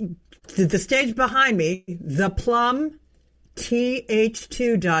so the stage behind me,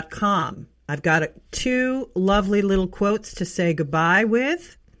 theplum.th2.com. I've got two lovely little quotes to say goodbye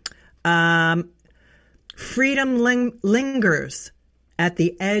with. Freedom lingers at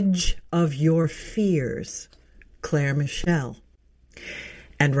the edge of your fears, Claire Michelle.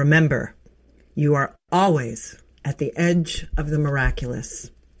 And remember, you are always at the edge of the miraculous.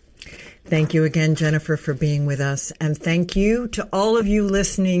 Thank you again, Jennifer, for being with us. And thank you to all of you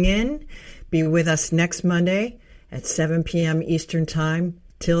listening in. Be with us next Monday at 7 p.m. Eastern Time.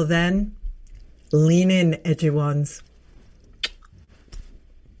 Till then, lean in, edgy ones.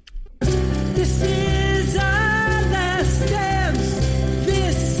 This is our last dance.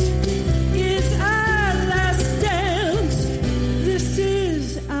 This is our last dance. This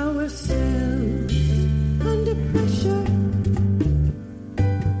is ourselves under pressure.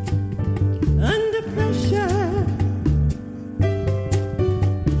 Under pressure.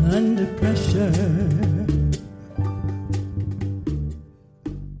 Under pressure.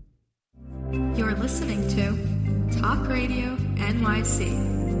 You're listening to Talk Radio NYC.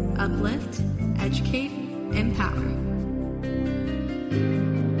 Uplift, educate, empower.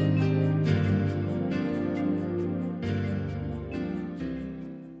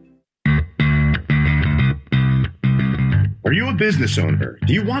 Are you a business owner?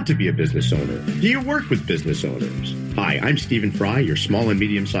 Do you want to be a business owner? Do you work with business owners? Hi, I'm Stephen Fry, your small and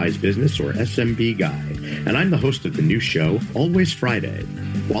medium-sized business or SMB guy, and I'm the host of the new show, Always Friday.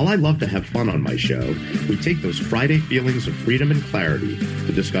 While I love to have fun on my show, we take those Friday feelings of freedom and clarity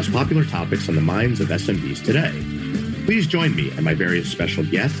to discuss popular topics on the minds of SMBs today. Please join me and my various special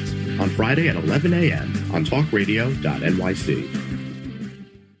guests on Friday at 11 a.m. on talkradio.nyc.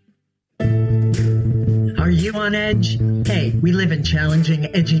 Are you on edge? Hey, we live in challenging,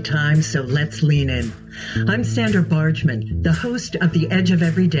 edgy times, so let's lean in. I'm Sandra Bargman, the host of The Edge of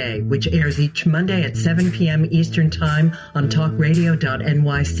Every Day, which airs each Monday at 7 p.m. Eastern Time on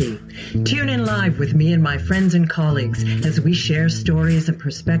talkradio.nyc. Tune in live with me and my friends and colleagues as we share stories and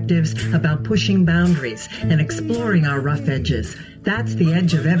perspectives about pushing boundaries and exploring our rough edges. That's The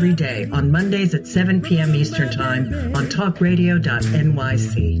Edge of Every Day on Mondays at 7 p.m. Eastern Time on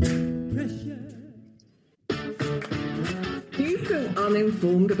talkradio.nyc. Do you feel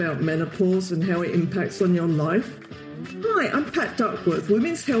uninformed about menopause and how it impacts on your life? Hi, I'm Pat Duckworth,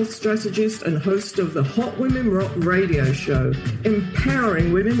 women's health strategist and host of the Hot Women Rock radio show,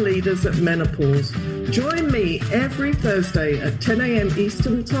 empowering women leaders at menopause. Join me every Thursday at 10 a.m.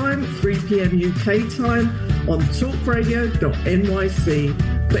 Eastern Time, 3 p.m. UK time on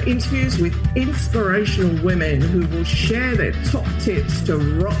talkradio.nyc for interviews with inspirational women who will share their top tips to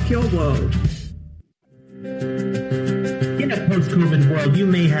rock your world. In a post-COVID world, you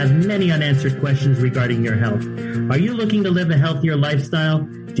may have many unanswered questions regarding your health. Are you looking to live a healthier lifestyle?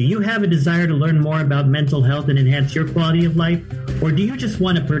 Do you have a desire to learn more about mental health and enhance your quality of life? Or do you just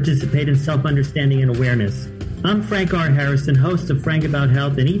want to participate in self-understanding and awareness? I'm Frank R. Harrison, host of Frank About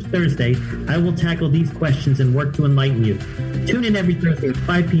Health, and each Thursday, I will tackle these questions and work to enlighten you. Tune in every Thursday at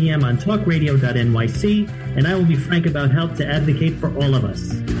 5 p.m. on talkradio.nyc, and I will be frank about health to advocate for all of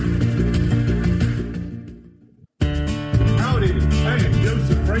us.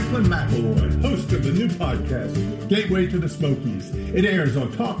 Franklin McElroy, host of the new podcast, Gateway to the Smokies. It airs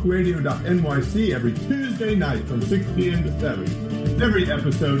on talkradio.nyc every Tuesday night from 6 p.m. to 7. Every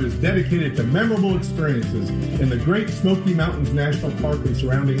episode is dedicated to memorable experiences in the Great Smoky Mountains National Park and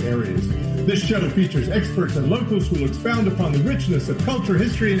surrounding areas. This show features experts and locals who will expound upon the richness of culture,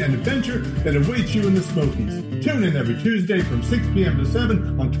 history, and adventure that awaits you in the Smokies. Tune in every Tuesday from 6 p.m. to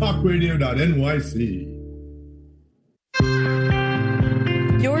 7 on talkradio.nyc.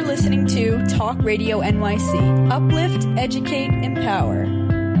 You're listening to Talk Radio NYC. Uplift, educate, empower.